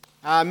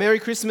Merry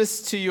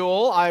Christmas to you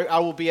all. I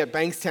will be at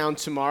Bankstown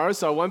tomorrow,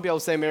 so I won't be able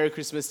to say Merry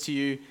Christmas to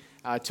you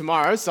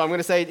tomorrow, so I'm going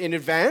to say it in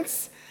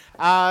advance.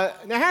 Now,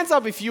 hands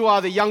up if you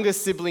are the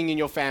youngest sibling in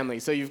your family.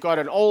 So you're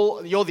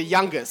the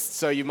youngest,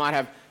 so you might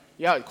have,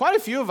 quite a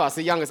few of us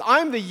are youngest.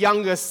 I'm the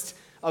youngest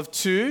of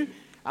two.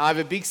 I have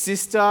a big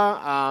sister.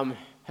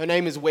 Her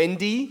name is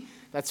Wendy.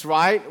 That's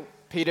right,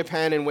 Peter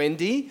Pan and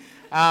Wendy.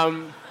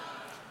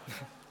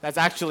 That's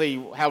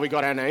actually how we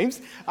got our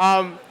names.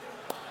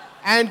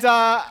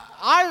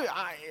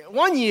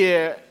 One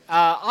year,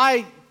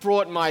 I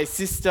brought my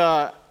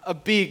sister a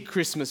big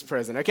Christmas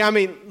present. Okay, I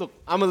mean, look,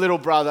 I'm a little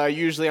brother.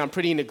 Usually I'm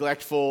pretty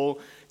neglectful.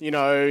 You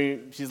know,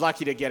 she's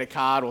lucky to get a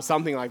card or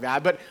something like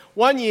that. But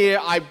one year,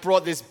 I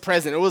brought this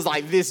present. It was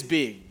like this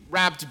big,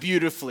 wrapped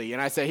beautifully.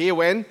 And I said, here,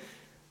 Wen,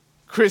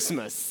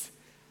 Christmas.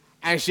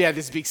 And she had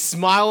this big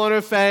smile on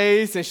her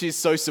face, and she's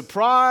so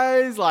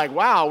surprised, like,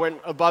 wow, went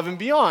above and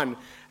beyond.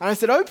 And I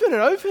said, open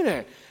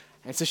it.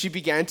 And so she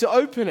began to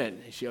open it.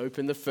 She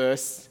opened the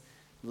first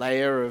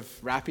layer of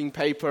wrapping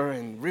paper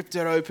and ripped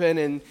it open,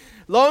 and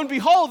lo and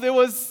behold, there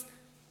was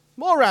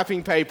more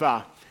wrapping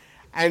paper.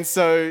 And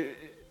so,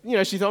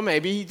 she thought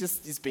maybe he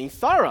just is being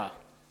thorough.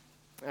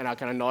 And I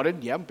kind of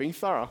nodded, yeah, I'm being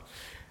thorough.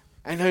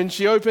 And then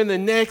she opened the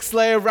next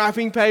layer of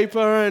wrapping paper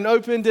and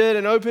opened it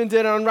and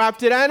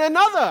unwrapped it, and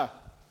another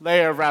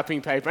layer of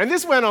wrapping paper. And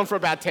this went on for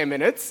about 10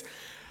 minutes.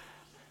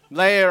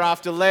 Layer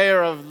after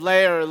layer of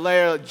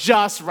layer,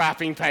 just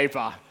wrapping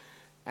paper.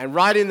 And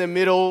right in the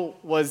middle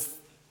was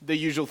the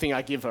usual thing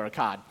I give her, a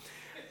card.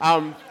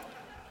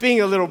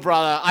 Being a little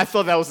brother, I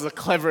thought that was the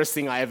cleverest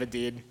thing I ever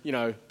did,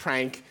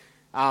 prank.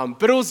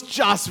 But it was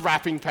just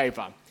wrapping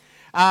paper.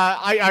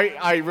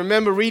 I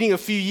remember reading a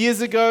few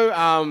years ago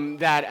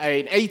that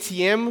an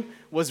ATM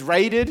was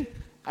raided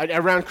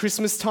around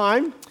Christmas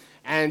time.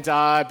 And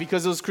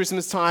because it was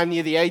Christmas time,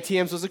 near the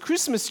ATMs was a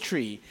Christmas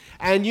tree.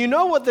 And you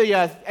know what the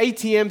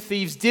ATM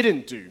thieves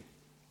didn't do?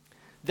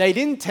 They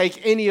didn't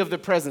take any of the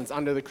presents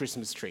under the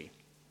Christmas tree.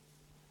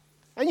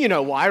 And you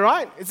know why,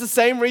 right? It's the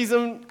same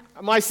reason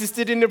my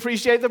sister didn't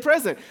appreciate the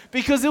present.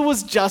 Because it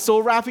was just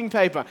all wrapping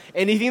paper.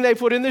 Anything they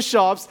put in the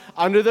shops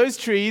under those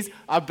trees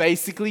are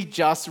basically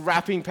just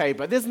wrapping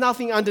paper. There's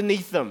nothing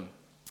underneath them.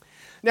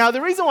 Now,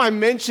 the reason why I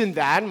mentioned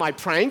that, my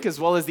prank, as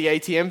well as the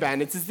ATM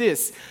bandits, is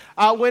this.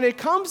 When it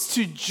comes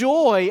to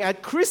joy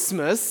at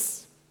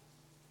Christmas,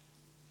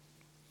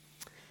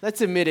 let's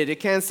admit it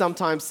can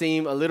sometimes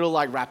seem a little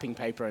like wrapping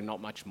paper and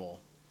not much more.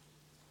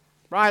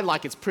 Right?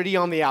 Like it's pretty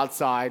on the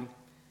outside,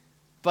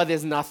 but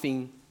there's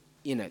nothing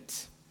in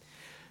it.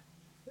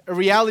 A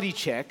reality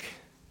check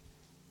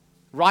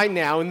right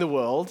now in the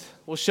world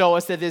will show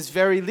us that there's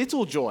very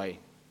little joy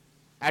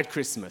at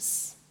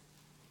Christmas.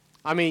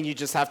 I mean, you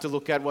just have to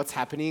look at what's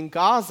happening in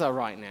Gaza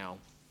right now.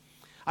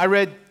 I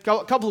read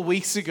a couple of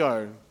weeks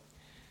ago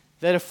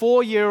that a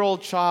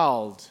 4-year-old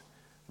child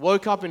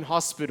woke up in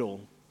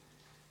hospital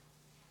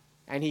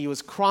and he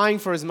was crying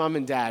for his mum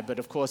and dad, but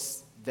of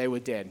course they were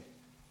dead.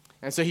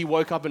 And so he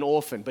woke up an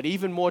orphan, but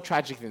even more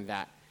tragic than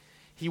that,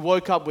 he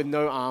woke up with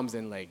no arms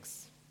and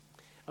legs.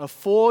 A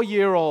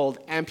 4-year-old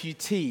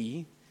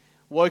amputee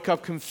woke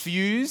up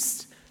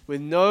confused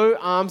with no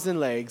arms and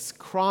legs,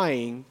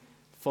 crying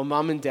for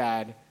mum and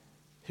dad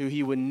who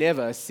he would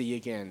never see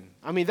again.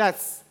 I mean,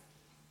 that's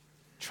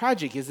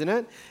tragic, isn't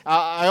it?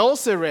 I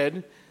also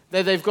read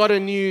that they've got a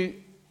new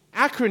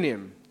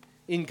acronym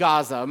in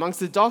Gaza amongst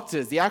the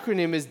doctors. The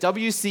acronym is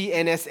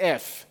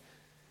WCNSF,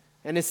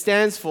 and it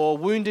stands for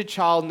Wounded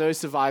Child, No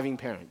Surviving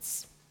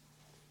Parents.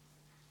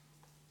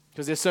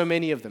 Because there's so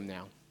many of them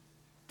now.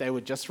 They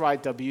would just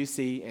write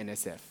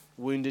WCNSF,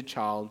 Wounded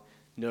Child,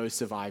 No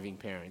Surviving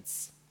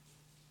Parents.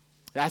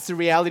 That's the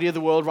reality of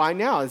the world right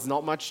now. There's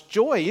not much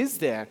joy, is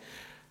there?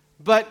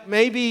 But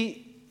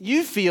maybe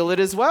you feel it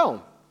as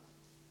well.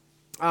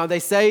 They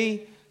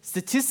say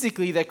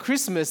statistically that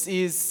Christmas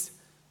is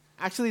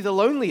actually the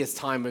loneliest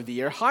time of the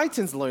year. It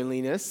heightens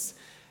loneliness.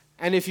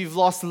 And if you've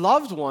lost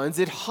loved ones,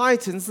 it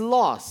heightens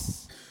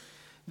loss.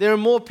 There are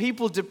more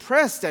people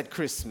depressed at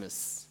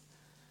Christmas.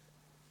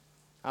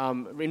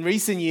 In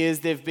recent years,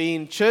 there have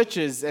been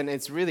churches, and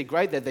it's really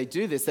great that they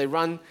do this. They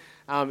run,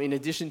 in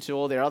addition to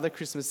all their other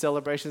Christmas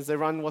celebrations, they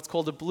run what's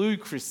called a Blue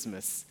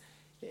Christmas.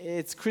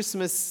 It's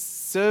Christmas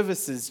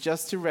services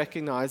just to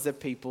recognize that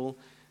people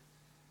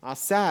are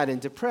sad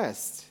and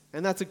depressed.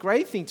 And that's a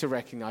great thing to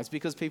recognize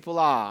because people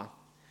are.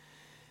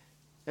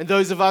 And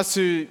those of us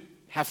who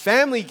have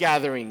family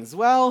gatherings,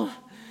 well,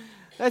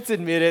 let's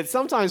admit it,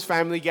 sometimes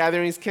family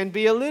gatherings can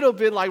be a little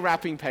bit like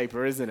wrapping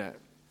paper, isn't it?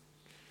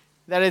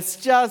 That it's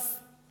just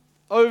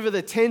over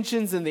the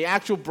tensions and the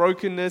actual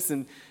brokenness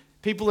and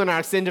people in our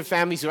extended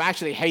families who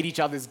actually hate each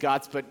other's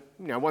guts, but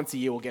once a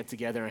year we'll get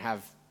together and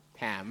have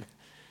ham.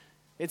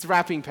 It's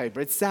wrapping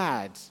paper. It's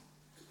sad.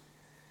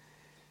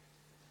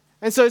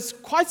 And so it's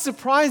quite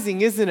surprising,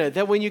 isn't it,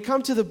 that when you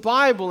come to the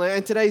Bible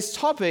and today's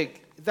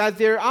topic, that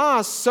there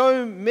are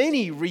so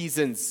many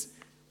reasons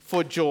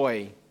for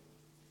joy,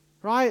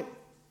 right?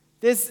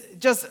 There's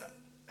just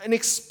an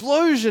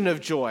explosion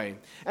of joy.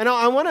 And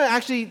I want to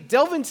actually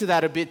delve into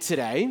that a bit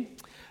today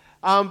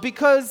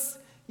because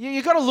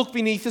you've got to look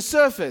beneath the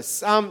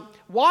surface.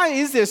 Why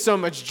is there so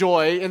much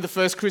joy in the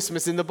first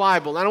Christmas in the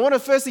Bible? And I want to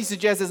firstly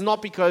suggest it's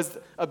not because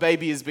a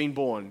baby has been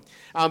born.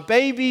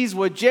 Babies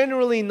were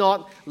generally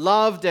not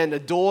loved and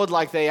adored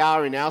like they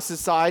are in our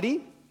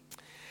society.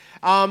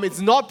 It's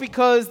not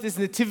because this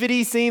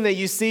nativity scene that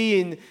you see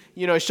in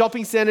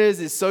shopping centers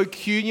is so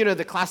cute,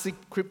 the classic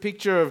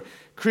picture of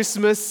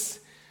Christmas.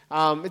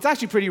 It's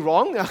actually pretty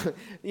wrong.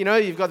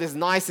 You've got this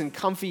nice and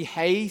comfy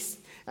hay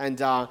and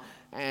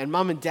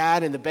mum and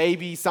dad and the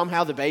baby,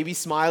 somehow the baby's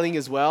smiling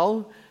as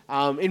well.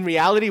 In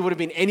reality, it would have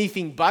been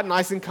anything but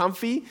nice and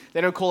comfy. They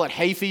don't call it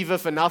hay fever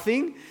for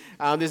nothing.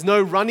 There's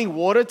no running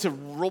water to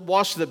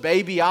wash the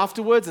baby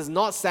afterwards. It's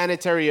not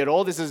sanitary at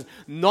all. This is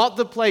not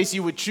the place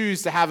you would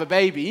choose to have a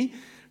baby,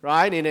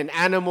 right, in an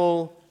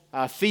animal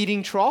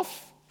feeding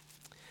trough.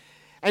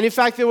 And in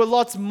fact, there were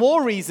lots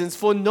more reasons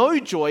for no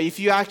joy if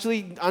you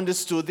actually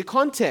understood the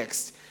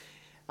context.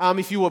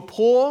 If you were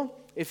poor,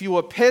 if you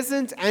were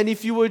peasant, and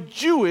if you were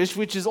Jewish,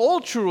 which is all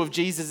true of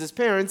Jesus'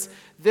 parents,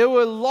 there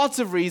were lots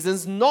of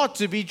reasons not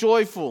to be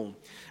joyful.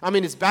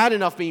 It's bad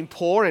enough being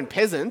poor and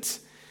peasant.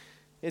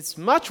 It's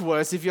much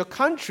worse if your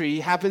country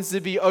happens to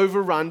be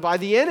overrun by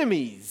the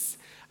enemies.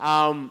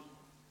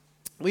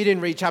 We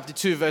didn't read chapter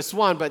 2, verse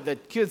 1, but the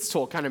kids'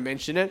 talk kind of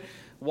mentioned it.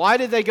 Why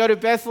did they go to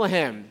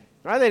Bethlehem?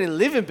 Right? They didn't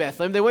live in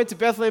Bethlehem. They went to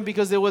Bethlehem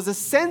because there was a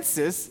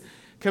census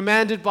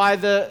commanded by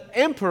the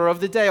emperor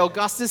of the day,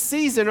 Augustus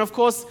Caesar. And of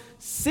course,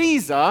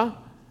 Caesar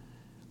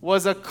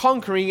was a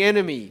conquering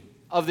enemy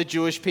of the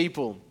Jewish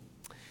people.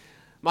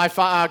 My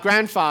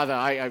grandfather,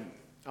 I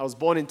was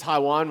born in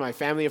Taiwan. My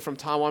family are from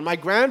Taiwan. My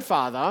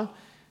grandfather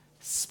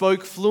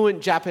spoke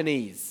fluent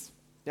Japanese.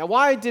 Now,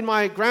 why did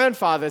my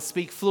grandfather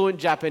speak fluent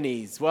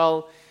Japanese?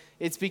 Well,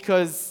 it's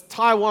because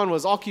Taiwan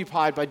was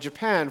occupied by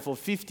Japan for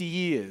 50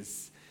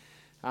 years,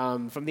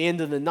 from the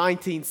end of the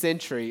 19th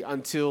century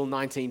until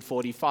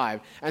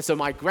 1945. And so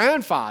my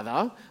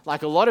grandfather,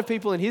 like a lot of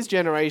people in his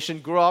generation,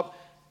 grew up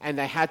and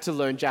they had to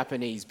learn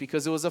Japanese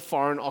because it was a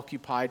foreign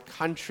occupied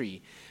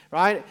country,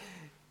 right?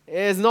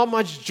 There's not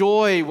much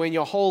joy when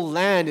your whole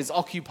land is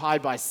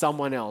occupied by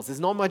someone else. There's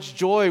not much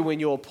joy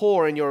when you're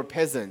poor and you're a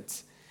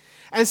peasant.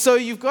 And so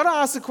you've got to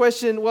ask the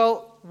question,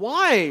 well,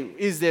 why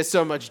is there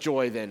so much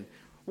joy then?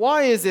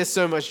 Why is there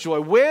so much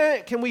joy?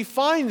 Where can we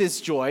find this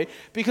joy?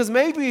 Because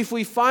maybe if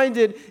we find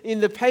it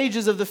in the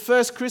pages of the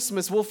first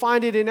Christmas, we'll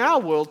find it in our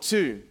world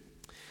too.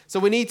 So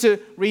we need to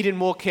read it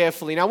more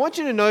carefully. Now I want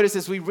you to notice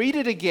as we read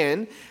it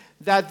again,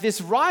 that this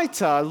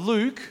writer,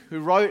 Luke, who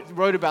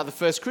wrote about the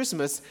first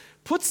Christmas,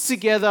 puts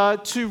together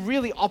two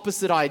really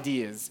opposite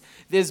ideas.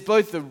 There's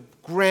both the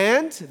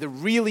grand, the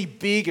really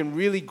big and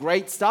really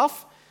great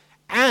stuff,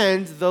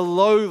 and the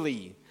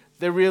lowly,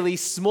 the really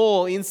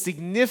small,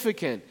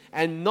 insignificant,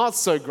 and not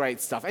so great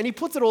stuff. And he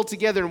puts it all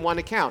together in one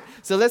account.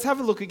 So let's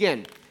have a look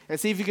again and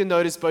see if you can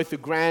notice both the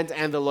grand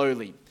and the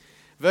lowly.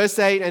 Verse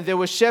 8, and there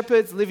were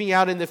shepherds living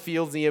out in the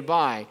fields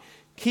nearby,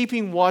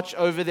 keeping watch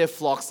over their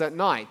flocks at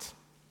night.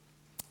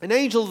 An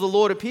angel of the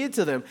Lord appeared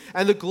to them,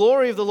 and the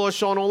glory of the Lord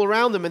shone all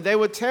around them, and they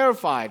were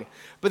terrified.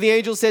 But the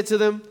angel said to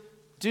them,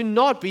 do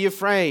not be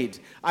afraid.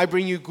 I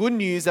bring you good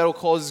news that will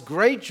cause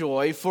great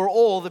joy for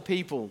all the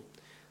people.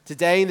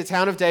 Today in the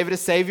town of David, a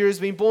Savior has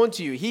been born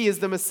to you. He is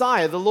the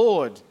Messiah, the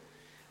Lord.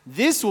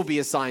 This will be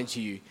a sign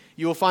to you.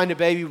 You will find a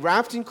baby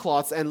wrapped in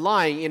cloths and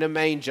lying in a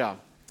manger.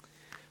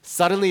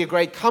 Suddenly a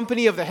great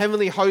company of the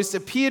heavenly host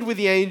appeared with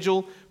the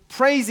angel,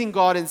 praising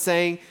God and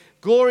saying,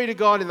 glory to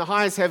God in the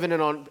highest heaven,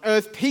 and on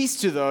earth peace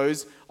to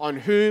those on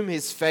whom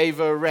his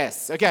favor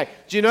rests. Okay,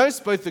 do you notice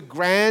both the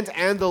grand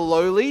and the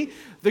lowly?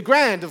 The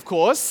grand, of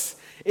course,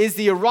 is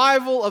the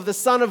arrival of the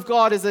Son of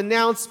God as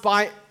announced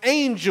by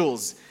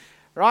angels,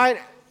 right?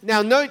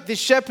 Now note the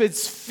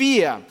shepherds'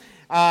 fear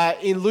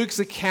in Luke's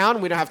account.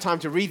 We don't have time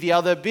to read the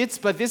other bits,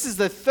 but this is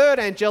the third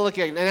angelic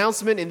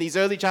announcement in these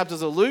early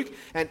chapters of Luke,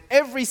 and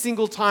every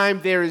single time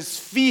there is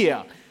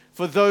fear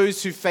for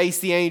those who face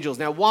the angels.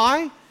 Now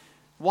why?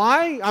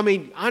 Why?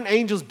 Aren't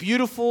angels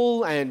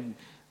beautiful and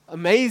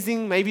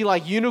amazing, maybe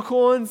like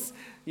unicorns,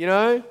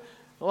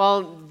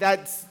 Well,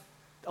 that's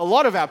a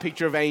lot of our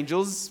picture of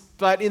angels,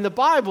 but in the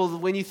Bible,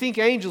 when you think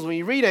angels, when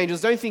you read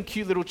angels, don't think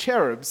cute little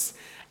cherubs.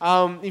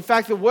 In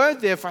fact, the word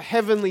there for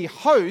heavenly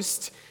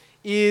host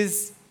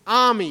is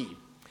army.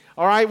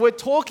 All right, we're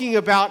talking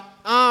about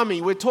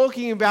army. We're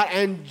talking about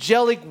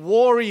angelic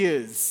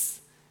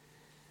warriors.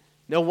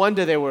 No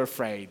wonder they were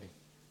afraid.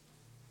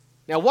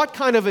 Now, what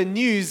kind of a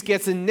news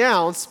gets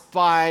announced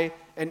by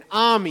an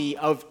army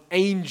of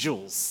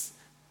angels?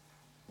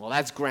 Well,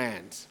 that's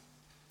grand.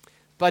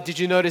 But did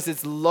you notice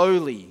it's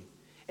lowly?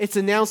 It's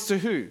announced to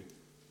who?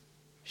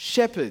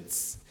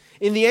 Shepherds.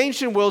 In the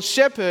ancient world,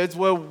 shepherds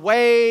were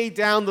way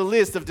down the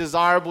list of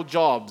desirable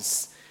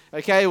jobs.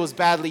 Okay, it was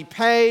badly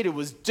paid, it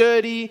was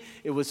dirty,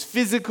 it was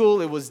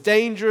physical, it was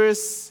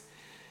dangerous.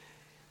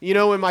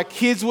 When my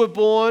kids were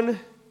born,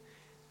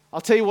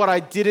 I'll tell you what I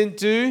didn't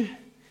do.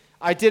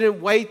 I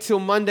didn't wait till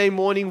Monday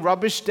morning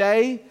rubbish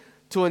day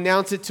to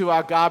announce it to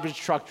our garbage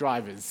truck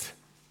drivers.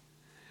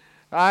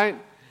 Right?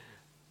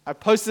 I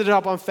posted it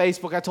up on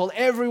Facebook. I told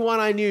everyone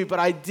I knew, but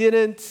I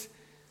didn't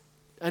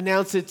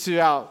announce it to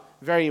our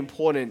very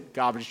important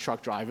garbage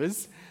truck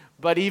drivers.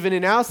 But even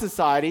in our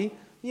society,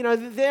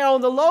 they're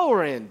on the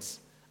lower end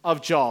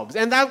of jobs.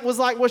 And that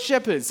was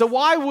shepherds. So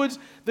why would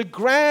the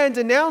grand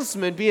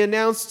announcement be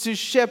announced to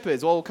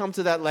shepherds? Well, we'll come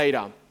to that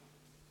later.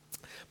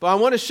 But I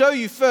want to show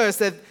you first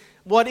that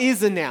what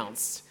is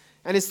announced.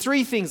 And it's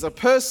three things: a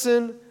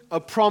person, a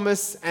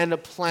promise, and a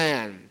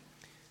plan.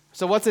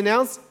 So what's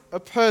announced? A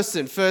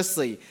person,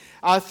 firstly.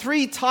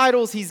 Three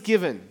titles he's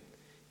given: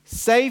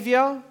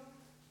 Savior,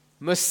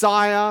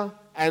 Messiah,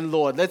 and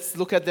Lord. Let's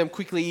look at them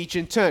quickly, each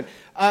in turn.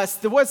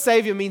 The word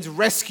Savior means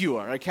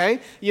rescuer, okay?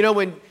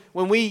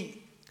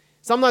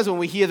 Sometimes when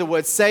we hear the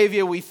word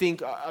Savior, we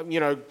think,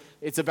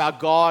 it's about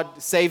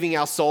God saving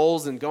our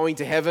souls and going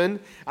to heaven.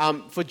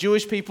 For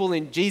Jewish people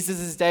in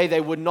Jesus' day, they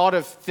would not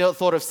have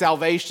thought of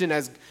salvation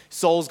as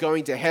souls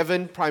going to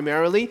heaven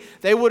primarily.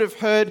 They would have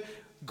heard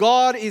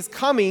God is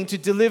coming to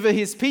deliver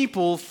his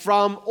people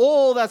from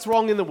all that's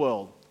wrong in the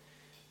world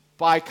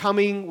by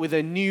coming with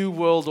a new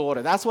world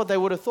order. That's what they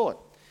would have thought.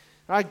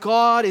 Right?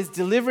 God is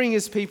delivering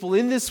his people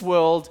in this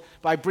world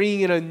by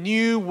bringing in a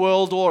new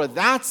world order.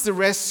 That's the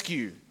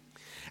rescue.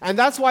 And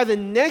that's why the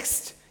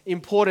next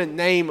important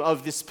name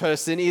of this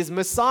person is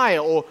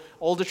Messiah, or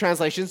older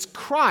translations,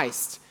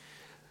 Christ.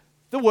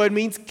 The word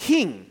means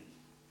king.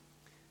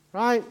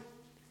 Right?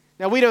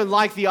 Now, we don't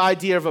like the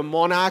idea of a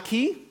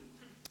monarchy.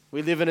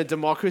 We live in a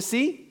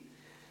democracy.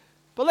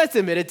 But let's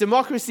admit it,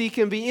 democracy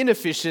can be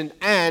inefficient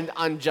and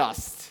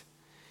unjust.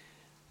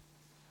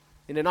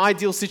 In an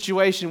ideal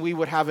situation, we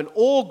would have an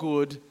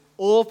all-good,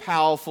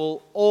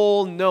 all-powerful,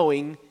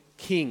 all-knowing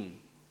king.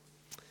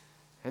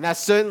 And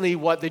that's certainly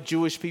what the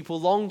Jewish people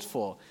longed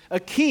for. A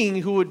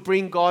king who would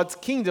bring God's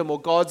kingdom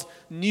or God's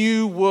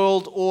new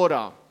world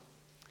order.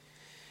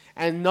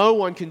 And no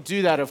one can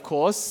do that, of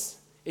course,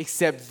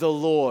 except the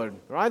Lord.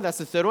 Right? That's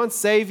the third one.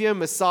 Savior,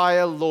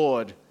 Messiah,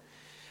 Lord.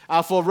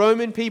 For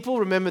Roman people,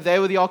 remember they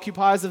were the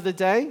occupiers of the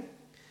day.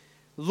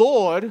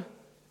 Lord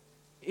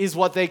is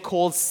what they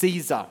called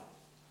Caesar.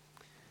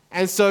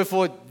 And so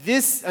for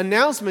this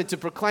announcement to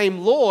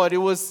proclaim Lord, it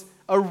was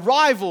a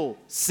rival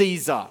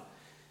Caesar.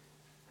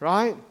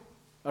 Right?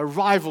 A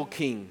rival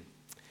king.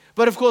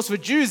 But of course for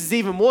Jews it's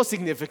even more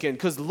significant,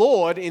 because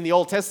Lord in the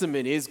Old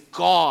Testament is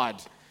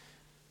God.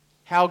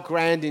 How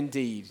grand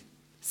indeed.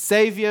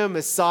 Savior,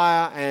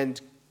 Messiah, and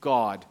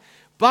God.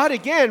 But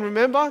again,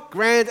 remember,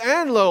 grand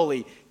and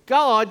lowly.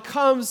 God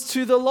comes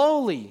to the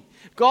lowly.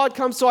 God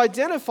comes to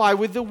identify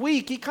with the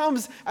weak. He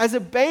comes as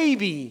a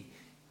baby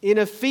in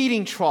a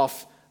feeding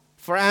trough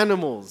for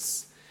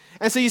animals.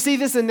 And so you see,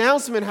 this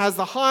announcement has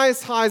the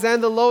highest highs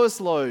and the lowest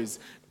lows.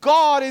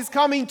 God is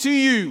coming to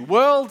you,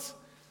 world.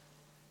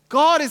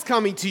 God is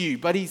coming to you,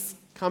 but he's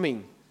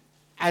coming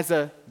as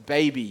a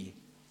baby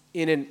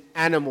in an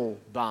animal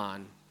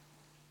barn.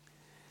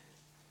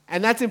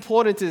 And that's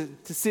important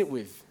to sit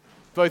with,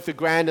 both the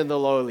grand and the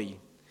lowly.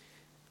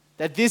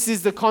 That this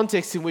is the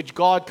context in which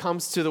God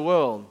comes to the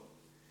world.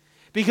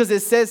 Because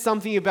it says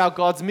something about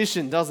God's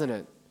mission, doesn't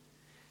it?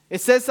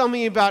 It says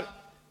something about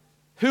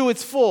who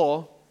it's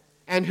for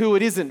and who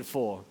it isn't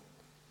for.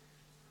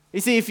 You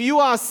see, if you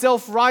are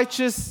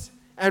self-righteous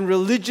and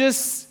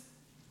religious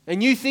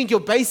and you think you're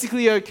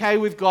basically okay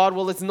with God,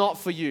 well, it's not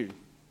for you.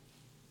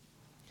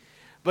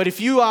 But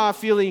if you are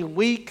feeling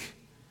weak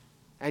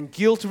and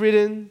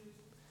guilt-ridden,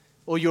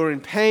 or you're in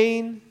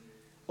pain,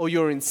 or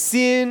you're in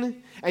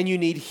sin, and you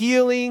need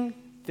healing,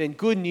 then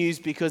good news,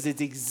 because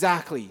it's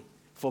exactly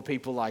for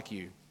people like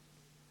you.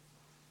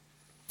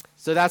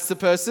 So that's the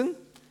person.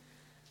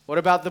 What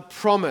about the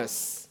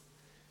promise?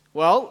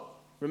 Well,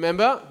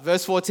 remember,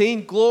 verse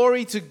 14,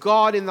 glory to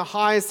God in the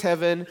highest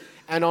heaven,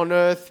 and on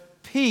earth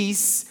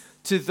peace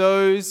to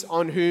those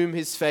on whom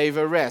his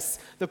favor rests.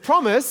 The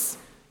promise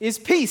is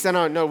peace, and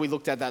I know we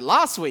looked at that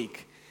last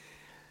week.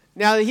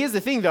 Now, here's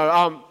the thing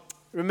though.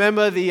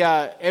 Remember the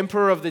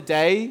emperor of the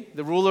day,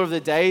 the ruler of the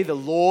day, the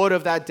lord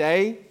of that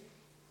day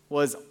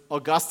was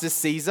Augustus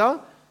Caesar,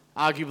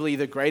 arguably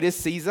the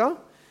greatest Caesar,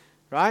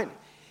 right?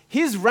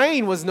 His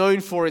reign was known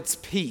for its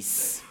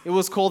peace. It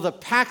was called the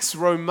Pax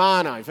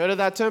Romana. You've heard of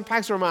that term?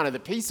 Pax Romana, the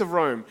peace of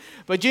Rome.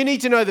 But you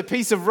need to know the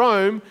peace of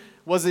Rome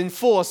was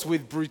enforced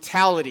with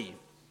brutality,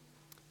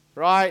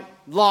 right?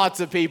 Lots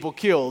of people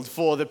killed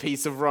for the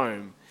peace of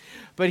Rome.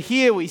 But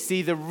here we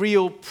see the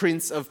real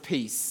Prince of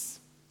Peace.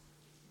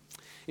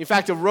 In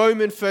fact, a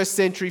Roman first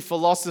century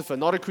philosopher,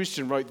 not a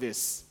Christian, wrote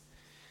this.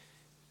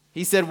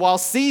 He said, while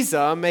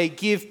Caesar may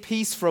give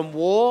peace from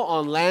war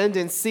on land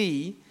and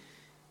sea,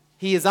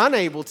 he is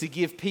unable to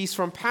give peace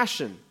from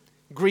passion,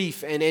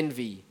 grief, and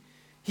envy.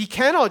 He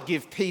cannot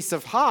give peace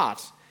of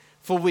heart,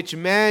 for which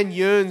man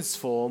yearns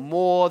for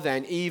more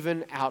than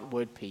even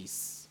outward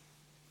peace.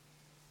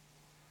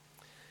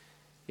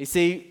 You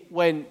see,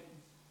 when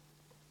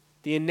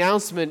the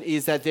announcement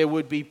is that there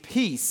would be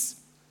peace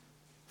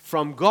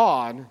from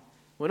God,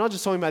 we're not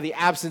just talking about the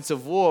absence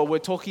of war, we're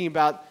talking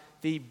about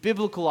the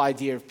biblical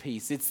idea of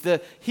peace. It's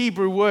the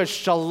Hebrew word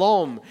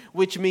shalom,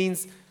 which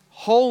means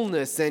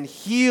wholeness and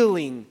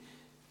healing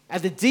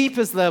at the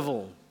deepest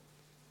level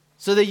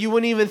so that you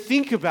wouldn't even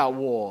think about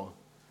war.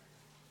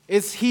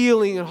 It's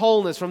healing and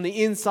wholeness from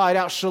the inside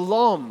out.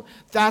 Shalom.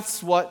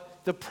 That's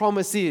what the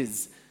promise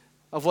is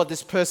of what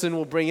this person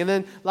will bring. And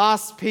then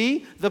last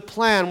P, the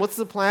plan. What's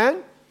the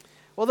plan?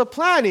 Well, the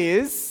plan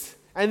is,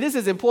 and this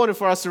is important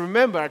for us to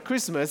remember at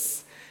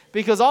Christmas,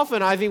 because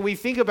often I think we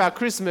think about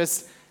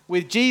Christmas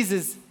with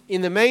Jesus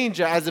in the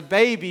manger as a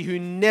baby who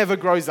never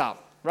grows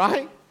up,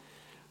 right?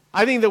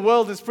 I think the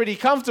world is pretty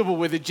comfortable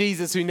with a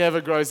Jesus who never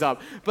grows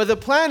up. But the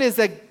plan is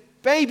that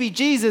baby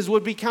Jesus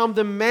would become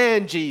the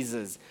man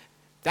Jesus.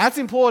 That's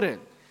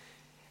important.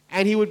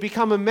 And he would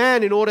become a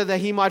man in order that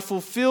he might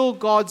fulfill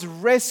God's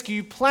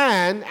rescue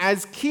plan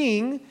as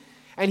king.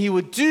 And he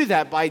would do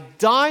that by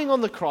dying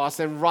on the cross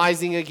and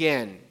rising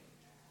again.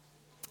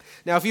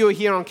 Now, if you were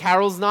here on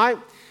Carol's night,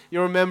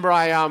 you remember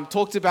I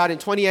talked about in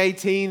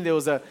 2018, there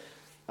was a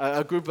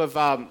group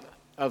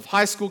of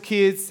high school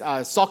kids,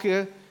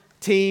 soccer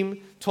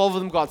team. 12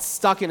 of them got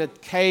stuck in a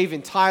cave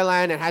in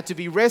Thailand and had to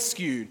be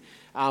rescued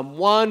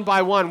one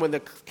by one when the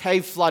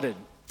cave flooded.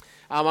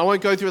 I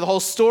won't go through the whole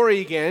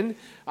story again,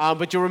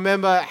 but you'll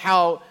remember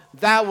how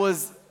that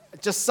was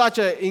just such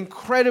an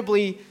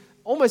incredibly,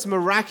 almost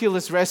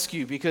miraculous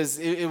rescue, because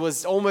it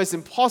was almost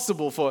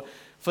impossible for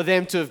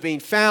them to have been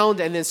found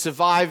and then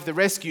survive the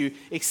rescue,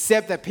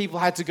 except that people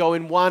had to go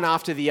in one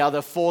after the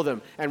other for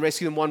them and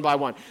rescue them one by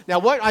one. Now,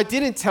 what I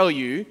didn't tell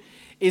you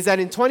is that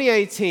in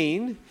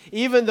 2018,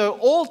 even though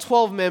all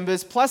 12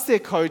 members plus their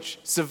coach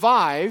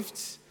survived,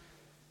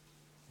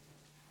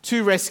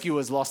 2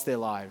 rescuers lost their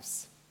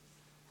lives.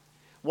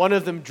 One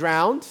of them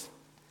drowned,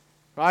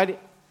 right,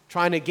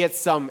 trying to get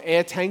some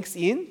air tanks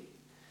in.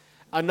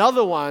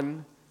 Another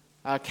one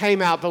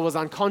came out but was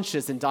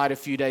unconscious and died a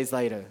few days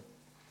later.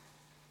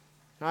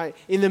 Right?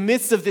 In the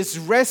midst of this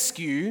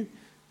rescue,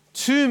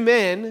 2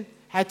 men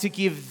had to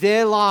give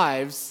their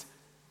lives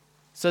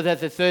so that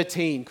the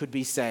 13 could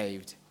be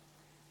saved.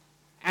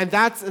 And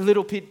that's a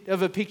little bit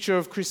of a picture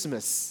of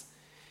Christmas.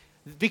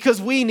 Because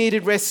we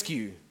needed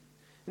rescue.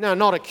 Now,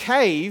 not a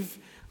cave,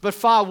 but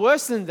far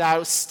worse than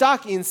that,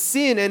 stuck in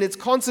sin and its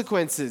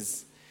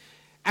consequences.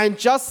 And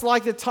just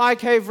like the Thai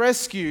cave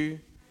rescue,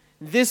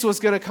 this was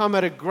going to come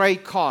at a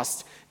great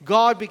cost.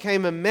 God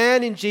became a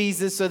man in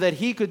Jesus so that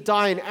he could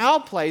die in our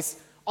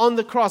place on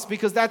the cross,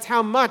 because that's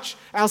how much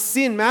our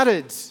sin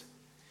mattered.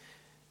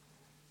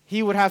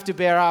 He would have to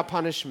bear our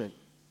punishment.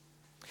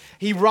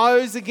 He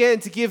rose again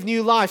to give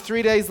new life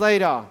 3 days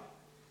later,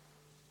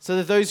 so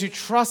that those who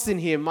trust in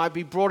him might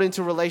be brought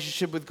into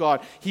relationship with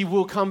God. He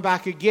will come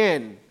back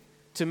again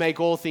to make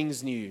all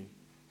things new.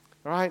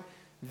 All right?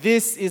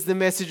 This is the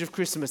message of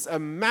Christmas, a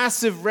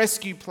massive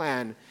rescue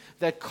plan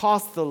that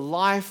cost the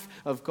life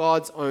of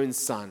God's own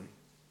Son.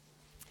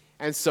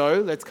 And so,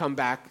 let's come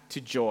back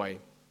to joy.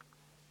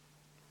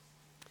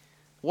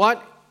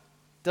 What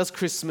does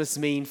Christmas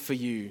mean for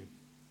you?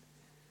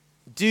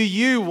 Do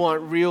you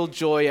want real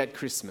joy at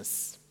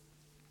Christmas?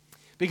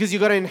 Because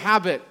you've got to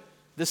inhabit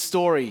the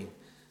story,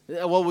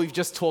 what we've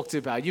just talked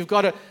about. You've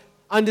got to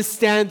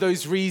understand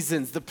those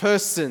reasons, the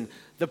person,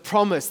 the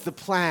promise, the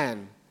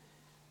plan,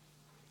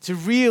 to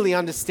really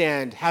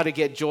understand how to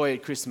get joy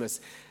at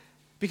Christmas.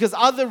 Because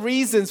other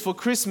reasons for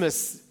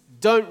Christmas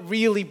don't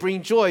really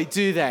bring joy,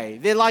 do they?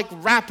 They're like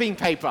wrapping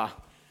paper.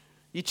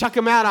 You chuck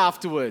them out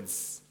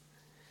afterwards.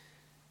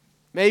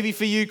 Maybe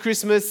for you,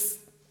 Christmas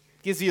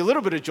gives you a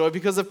little bit of joy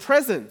because of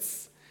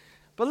presents.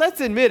 But let's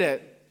admit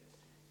it,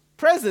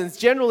 presents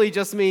generally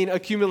just mean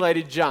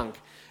accumulated junk.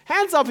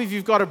 Hands up if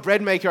you've got a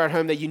bread maker at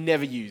home that you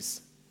never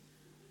use.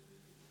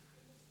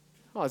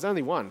 Oh, there's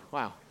only one.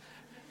 Wow.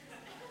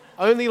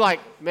 Only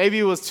maybe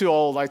it was too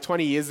old,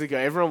 20 years ago,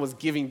 everyone was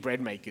giving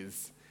bread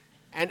makers.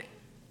 And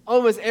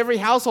almost every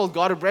household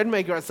got a bread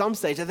maker at some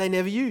stage that they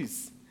never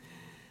use.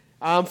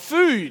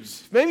 Food.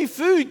 Maybe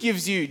food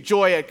gives you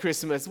joy at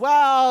Christmas.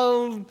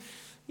 Well,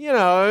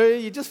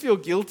 you just feel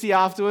guilty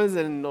afterwards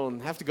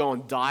and have to go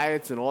on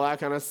diets and all that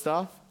kind of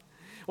stuff.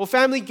 Or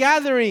family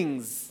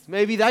gatherings.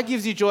 Maybe that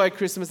gives you joy at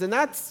Christmas, and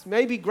that's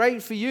maybe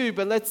great for you,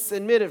 but let's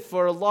admit it,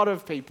 for a lot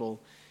of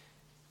people,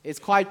 it's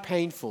quite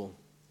painful.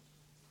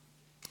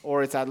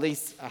 Or it's at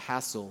least a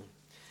hassle.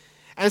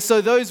 And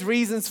so those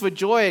reasons for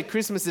joy at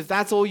Christmas, if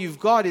that's all you've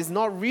got, is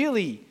not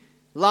really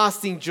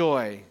lasting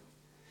joy.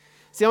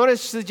 See, I want to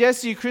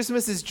suggest to you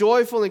Christmas is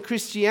joyful, and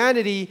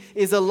Christianity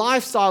is a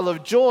lifestyle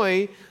of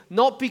joy,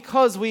 not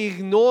because we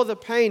ignore the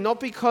pain, not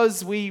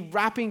because we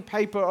wrapping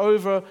paper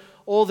over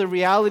all the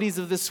realities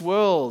of this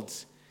world.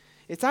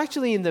 It's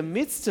actually in the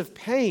midst of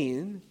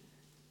pain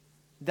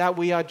that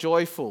we are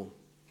joyful.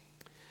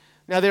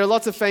 Now, there are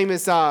lots of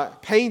famous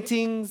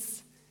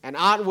paintings and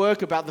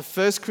artwork about the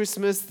first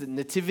Christmas, the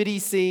nativity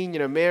scene,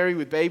 Mary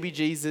with baby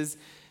Jesus,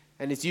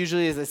 and it's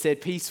usually, as I said,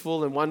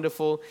 peaceful and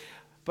wonderful.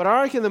 But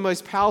I reckon the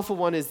most powerful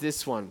one is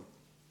this one.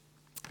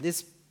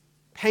 This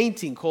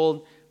painting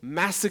called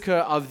Massacre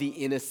of the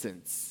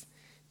Innocents.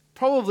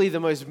 Probably the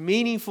most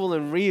meaningful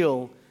and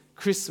real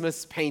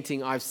Christmas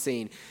painting I've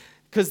seen.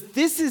 Because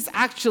this is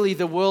actually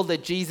the world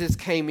that Jesus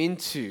came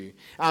into.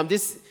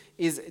 This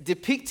is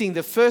depicting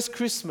the first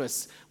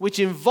Christmas, which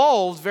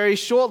involved very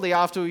shortly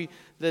after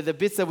the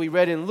bits that we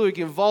read in Luke,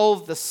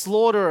 involved the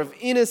slaughter of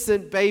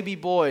innocent baby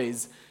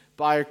boys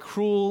by a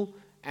cruel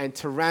and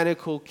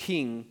tyrannical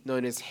king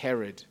known as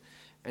Herod.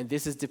 And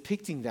this is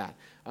depicting that.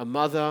 A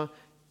mother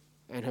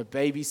and her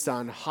baby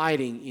son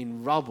hiding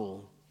in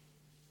rubble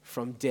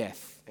from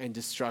death and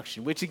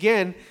destruction. Which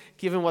again,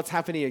 given what's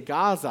happening in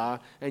Gaza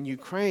and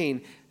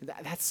Ukraine,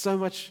 that's so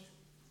much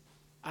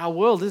our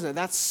world, isn't it?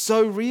 That's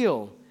so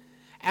real.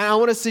 And I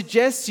want to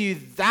suggest to you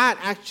that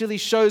actually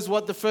shows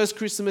what the first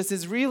Christmas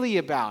is really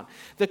about.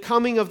 The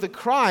coming of the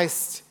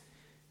Christ,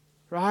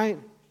 right,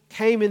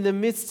 came in the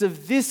midst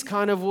of this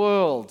kind of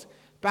world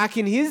back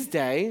in his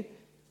day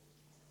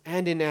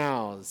and in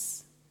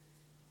ours.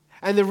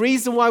 And the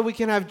reason why we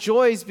can have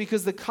joy is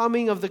because the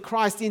coming of the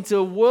Christ into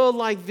a world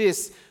like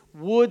this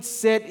would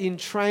set in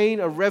train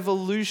a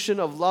revolution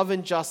of love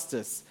and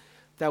justice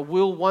that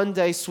will one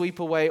day sweep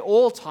away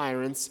all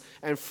tyrants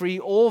and free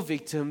all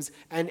victims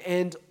and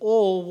end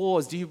all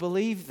wars. Do you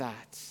believe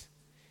that?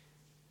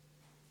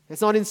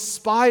 It's not in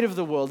spite of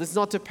the world. It's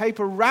not to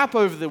paper wrap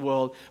over the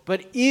world,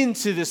 but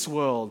into this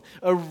world.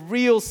 A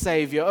real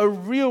Savior, a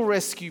real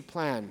rescue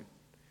plan,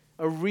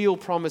 a real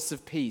promise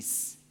of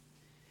peace.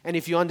 And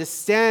if you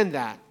understand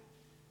that,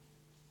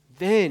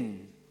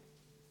 then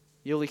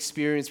you'll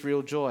experience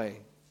real joy.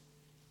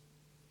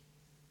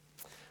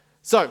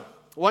 So,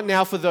 what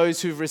now for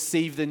those who've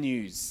received the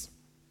news?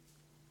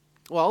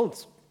 Well,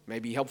 it's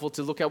maybe helpful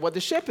to look at what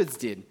the shepherds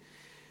did.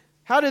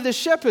 How did the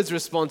shepherds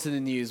respond to the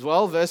news?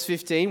 Well, verse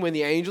 15, when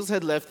the angels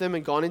had left them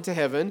and gone into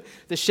heaven,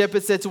 the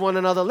shepherds said to one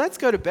another, "Let's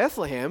go to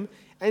Bethlehem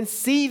and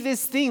see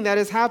this thing that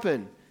has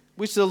happened,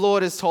 which the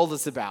Lord has told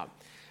us about."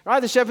 Right?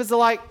 The shepherds are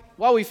like,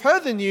 "Well, we've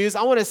heard the news.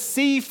 I want to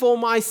see for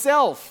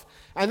myself."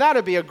 And that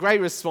would be a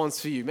great response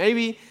for you.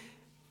 Maybe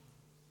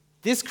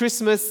this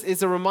Christmas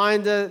is a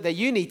reminder that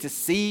you need to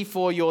see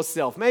for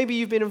yourself. Maybe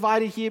you've been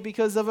invited here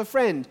because of a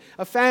friend,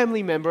 a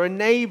family member, a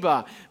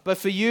neighbor, but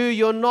for you,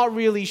 you're not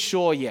really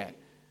sure yet.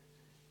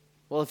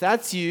 Well, if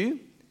that's you,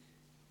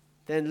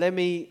 then let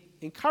me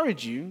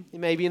encourage you,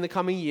 maybe in the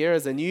coming year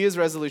as a New Year's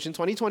resolution,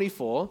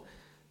 2024,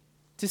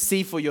 to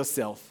see for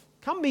yourself.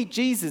 Come meet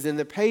Jesus in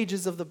the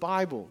pages of the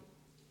Bible.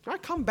 Right?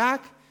 Come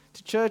back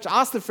to church.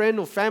 Ask the friend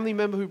or family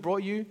member who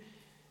brought you.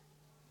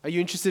 Are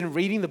you interested in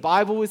reading the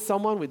Bible with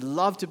someone? We'd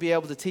love to be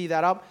able to tee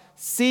that up.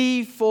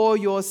 See for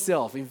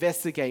yourself.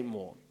 Investigate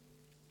more.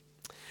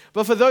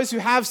 But for those who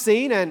have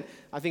seen, and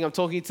I think I'm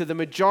talking to the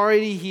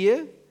majority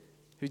here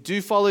who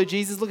do follow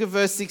Jesus, look at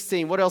verse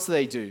 16. What else do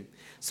they do?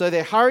 So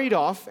they hurried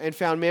off and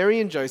found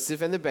Mary and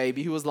Joseph and the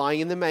baby who was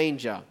lying in the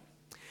manger.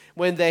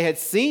 When they had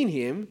seen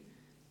him,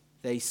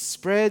 they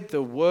spread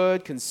the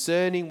word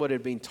concerning what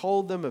had been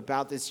told them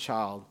about this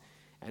child.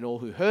 And all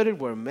who heard it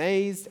were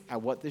amazed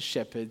at what the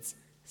shepherds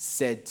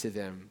said to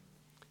them.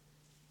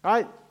 All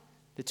right?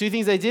 The two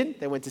things they did,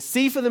 they went to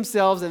see for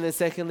themselves, and then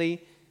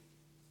secondly,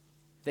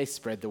 they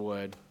spread the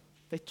word.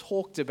 They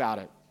talked about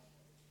it.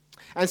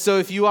 And so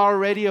if you are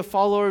already a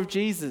follower of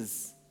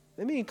Jesus,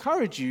 let me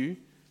encourage you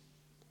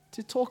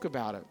to talk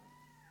about it.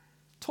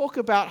 Talk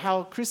about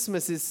how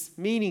Christmas is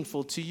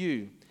meaningful to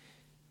you.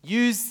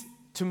 Use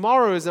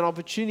tomorrow as an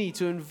opportunity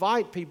to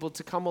invite people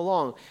to come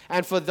along.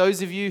 And for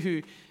those of you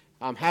who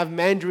have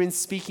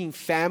Mandarin-speaking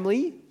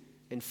family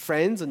and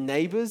friends and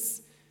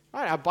neighbors,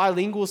 right, our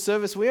bilingual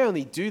service, we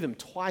only do them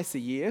twice a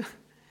year.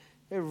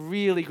 They're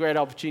really great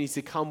opportunities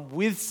to come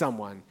with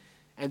someone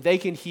and they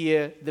can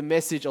hear the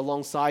message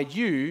alongside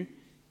you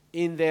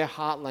in their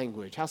heart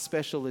language. How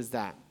special is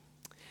that?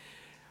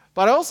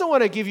 But I also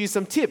want to give you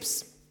some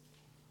tips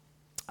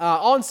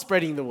on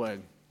spreading the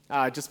word.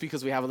 Just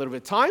because we have a little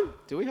bit of time.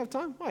 Do we have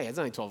time? Oh yeah, it's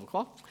only 12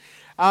 o'clock.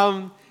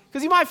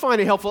 Because you might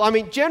find it helpful. I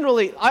mean,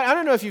 generally, I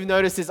don't know if you've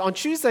noticed this. On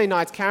Tuesday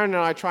nights, Karen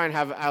and I try and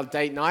have our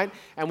date night,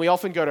 and we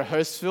often go to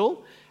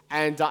Hurstville.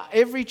 And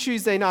every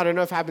Tuesday night, I don't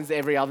know if it happens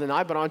every other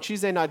night, but on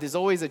Tuesday night, there's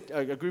always a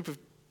group of,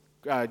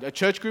 a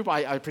church group,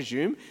 I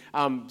presume,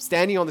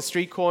 standing on the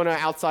street corner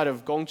outside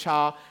of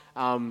Gongcha,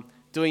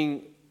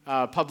 doing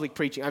public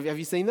preaching. Have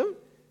you seen them?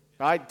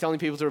 Right? Telling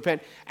people to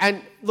repent.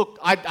 And look,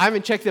 I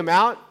haven't checked them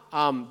out,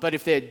 but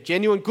if they're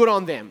genuine, good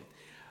on them.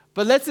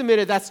 But let's admit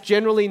it, that's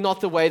generally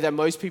not the way that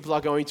most people are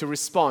going to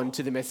respond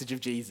to the message of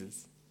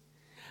Jesus.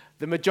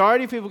 The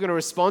majority of people are going to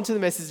respond to the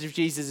message of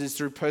Jesus is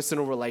through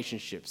personal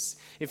relationships.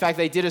 In fact,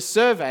 they did a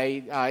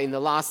survey in the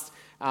last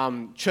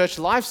Church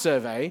Life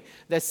survey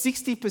that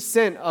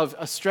 60% of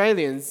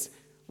Australians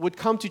would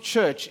come to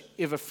church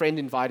if a friend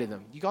invited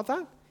them. You got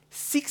that?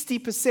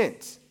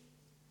 60%.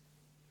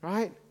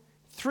 Right?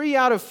 3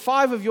 out of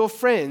 5 of your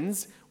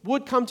friends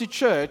would come to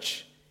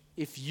church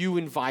if you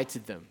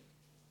invited them.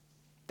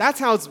 That's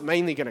how it's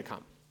mainly going to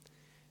come.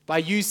 By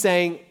you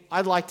saying,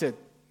 I'd like to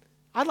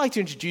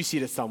introduce you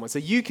to someone so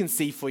you can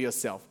see for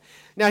yourself.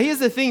 Now, here's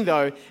the thing,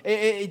 though.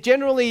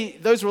 Generally,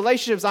 those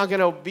relationships aren't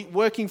going to be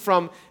working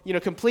from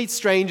complete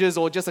strangers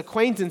or just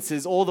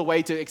acquaintances all the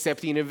way to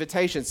accepting an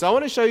invitation. So I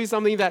want to show you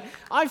something that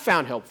I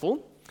found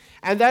helpful,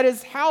 and that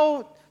is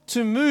how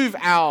to move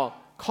our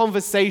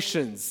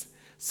conversations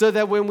so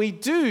that when we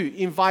do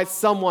invite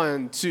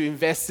someone to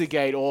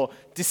investigate or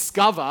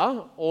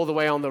discover all the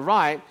way on the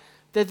right,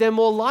 that they're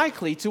more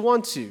likely to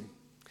want to.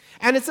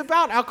 And it's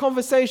about our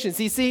conversations.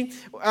 You see,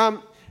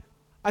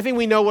 I think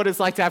we know what it's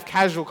like to have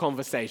casual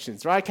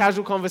conversations, right?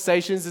 Casual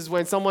conversations is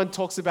when someone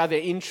talks about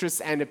their interests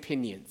and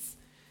opinions,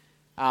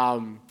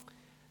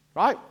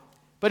 right?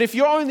 But if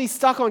you're only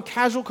stuck on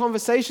casual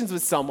conversations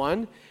with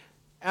someone,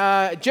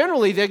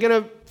 generally they're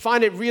going to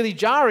find it really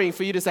jarring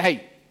for you to say,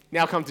 hey,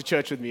 now come to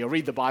church with me or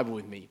read the Bible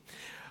with me.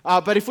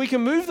 But if we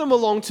can move them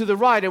along to the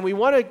right and we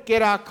want to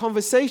get our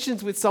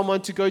conversations with someone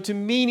to go to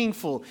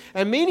meaningful,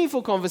 and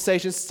meaningful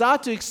conversations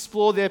start to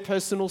explore their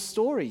personal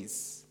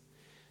stories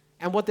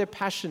and what they're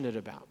passionate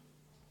about,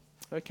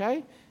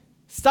 okay?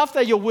 Stuff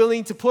that you're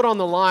willing to put on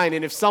the line,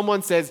 and if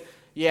someone says,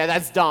 yeah,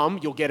 that's dumb,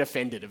 you'll get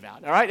offended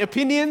about, all right?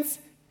 Opinions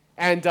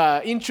and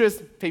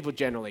interests, people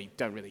generally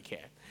don't really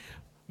care.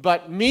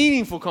 But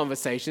meaningful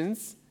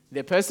conversations,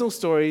 their personal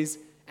stories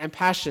and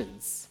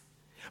passions.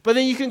 But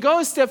then you can go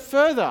a step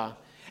further,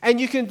 and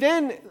you can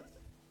then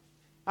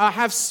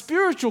have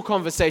spiritual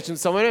conversations with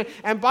someone.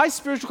 And by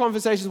spiritual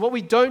conversations, what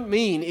we don't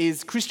mean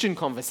is Christian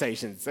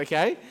conversations,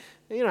 okay?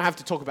 You don't have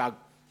to talk about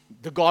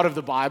the God of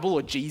the Bible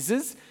or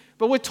Jesus,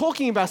 but we're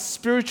talking about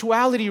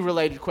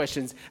spirituality-related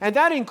questions, and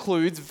that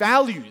includes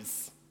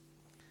values,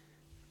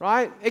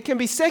 right? It can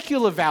be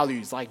secular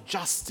values like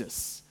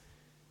justice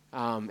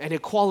and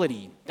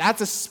equality.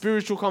 That's a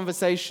spiritual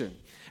conversation.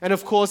 And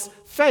of course,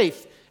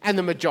 faith. And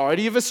the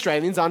majority of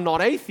Australians are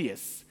not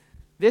atheists.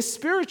 They're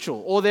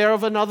spiritual, or they're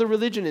of another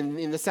religion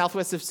in the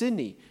southwest of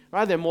Sydney,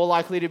 right? They're more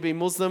likely to be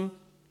Muslim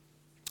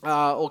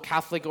or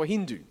Catholic or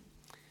Hindu,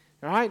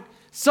 all right?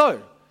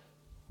 So,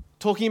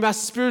 talking about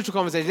spiritual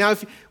conversations. Now,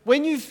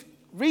 when you've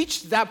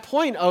reached that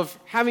point of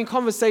having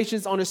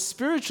conversations on a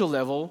spiritual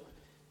level,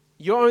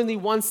 you're only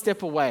one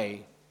step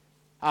away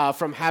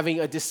from having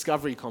a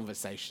discovery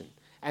conversation.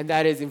 And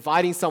that is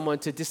inviting someone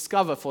to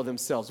discover for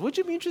themselves. Would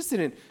you be interested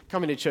in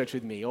coming to church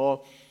with me?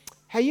 Or,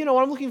 hey, you know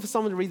what, I'm looking for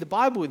someone to read the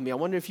Bible with me. I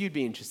wonder if you'd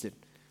be interested,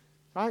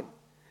 right?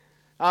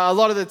 A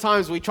lot of the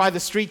times we try the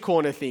street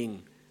corner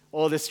thing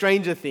or the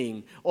stranger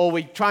thing, or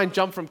we try and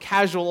jump from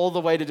casual all the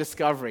way to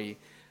discovery.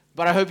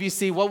 But I hope you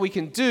see what we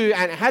can do,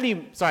 and how do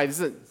you, this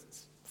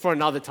is for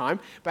another time,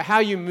 but how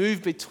you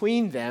move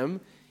between them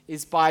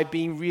is by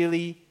being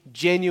really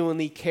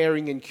genuinely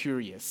caring and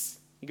curious.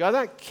 You got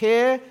that?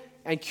 Care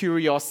and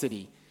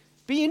curiosity.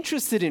 Be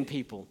interested in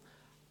people.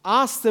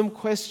 Ask them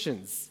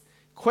questions.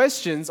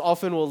 Questions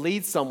often will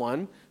lead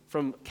someone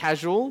from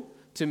casual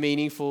to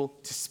meaningful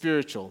to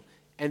spiritual.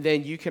 And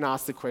then you can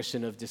ask the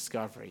question of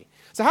discovery.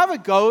 So have a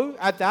go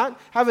at that.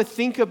 Have a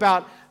think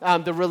about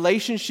the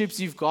relationships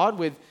you've got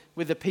with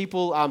the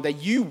people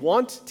that you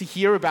want to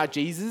hear about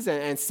Jesus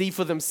and see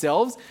for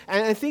themselves.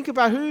 And think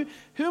about who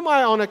am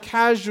I on a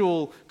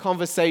casual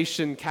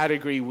conversation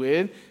category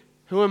with?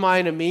 Who am I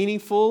in a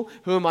meaningful?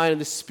 Who am I in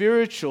the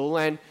spiritual?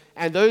 And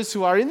those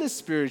who are in the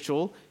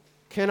spiritual,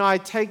 can I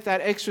take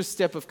that extra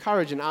step of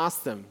courage and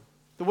ask them?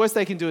 The worst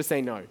they can do is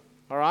say no.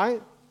 All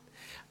right?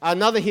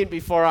 Another hint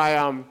before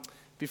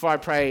I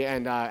pray,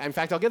 and in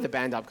fact, I'll get the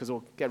band up because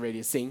we'll get ready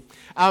to sing.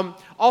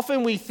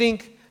 Often we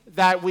think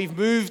that we've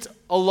moved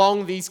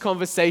along these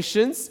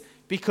conversations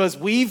because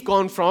we've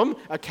gone from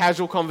a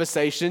casual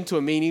conversation to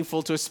a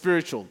meaningful to a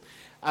spiritual.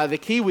 The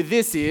key with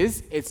this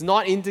is it's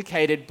not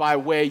indicated by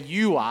where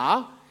you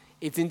are,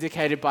 it's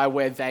indicated by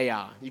where they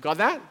are. You got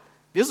that?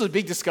 This was a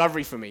big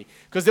discovery for me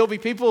because there'll be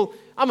people,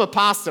 I'm a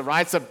pastor,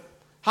 right? So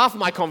half of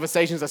my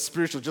conversations are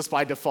spiritual just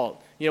by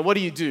default. You know, what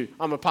do?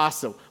 I'm a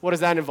pastor. What does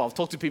that involve?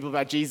 Talk to people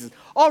about Jesus.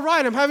 All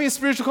right, I'm having a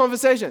spiritual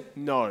conversation.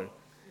 No.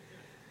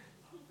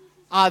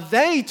 Are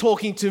they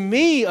talking to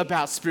me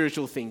about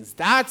spiritual things?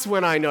 That's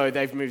when I know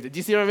they've moved it. Do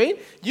you see what I mean?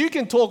 You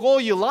can talk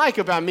all you like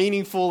about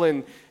meaningful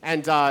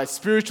and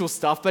spiritual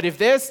stuff, but if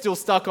they're still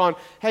stuck on,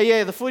 hey,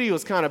 yeah, the footy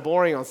was kind of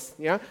boring,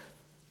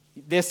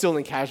 they're still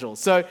in casual.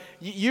 So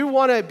you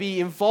want to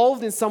be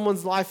involved in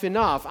someone's life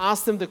enough,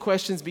 ask them the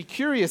questions, be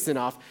curious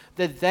enough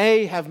that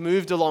they have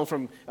moved along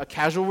from a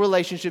casual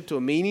relationship to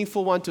a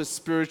meaningful one to a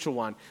spiritual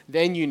one.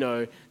 Then you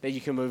know that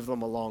you can move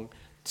them along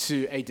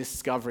to a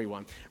discovery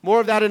one. More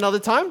of that another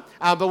time,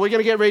 but we're going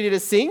to get ready to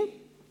sing.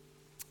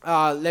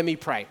 Let me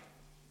pray.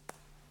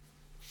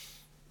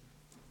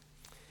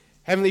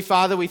 Heavenly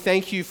Father, we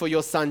thank you for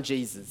your Son,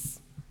 Jesus.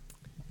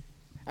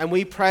 And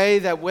we pray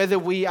that whether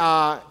we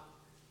are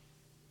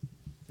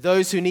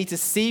those who need to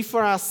see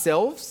for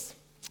ourselves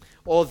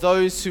or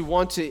those who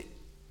want to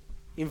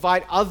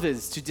invite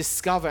others to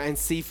discover and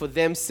see for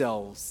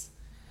themselves,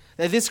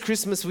 that this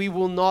Christmas we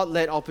will not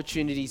let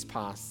opportunities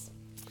pass.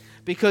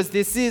 Because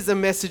this is a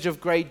message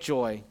of great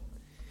joy,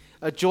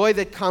 a joy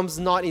that comes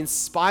not in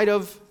spite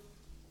of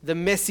the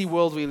messy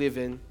world we live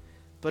in,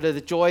 but a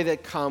joy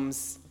that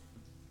comes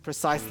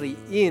precisely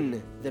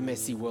in the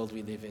messy world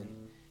we live in.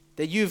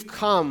 That you've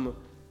come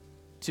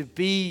to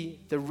be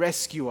the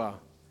rescuer,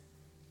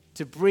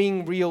 to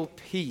bring real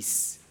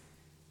peace,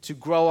 to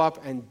grow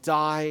up and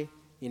die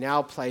in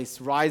our place,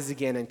 rise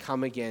again and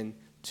come again,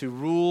 to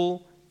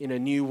rule in a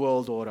new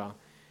world order.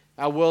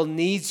 Our world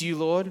needs you,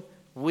 Lord,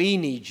 We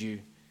need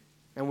you,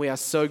 and we are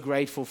so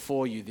grateful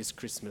for you this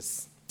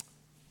Christmas.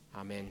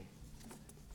 Amen.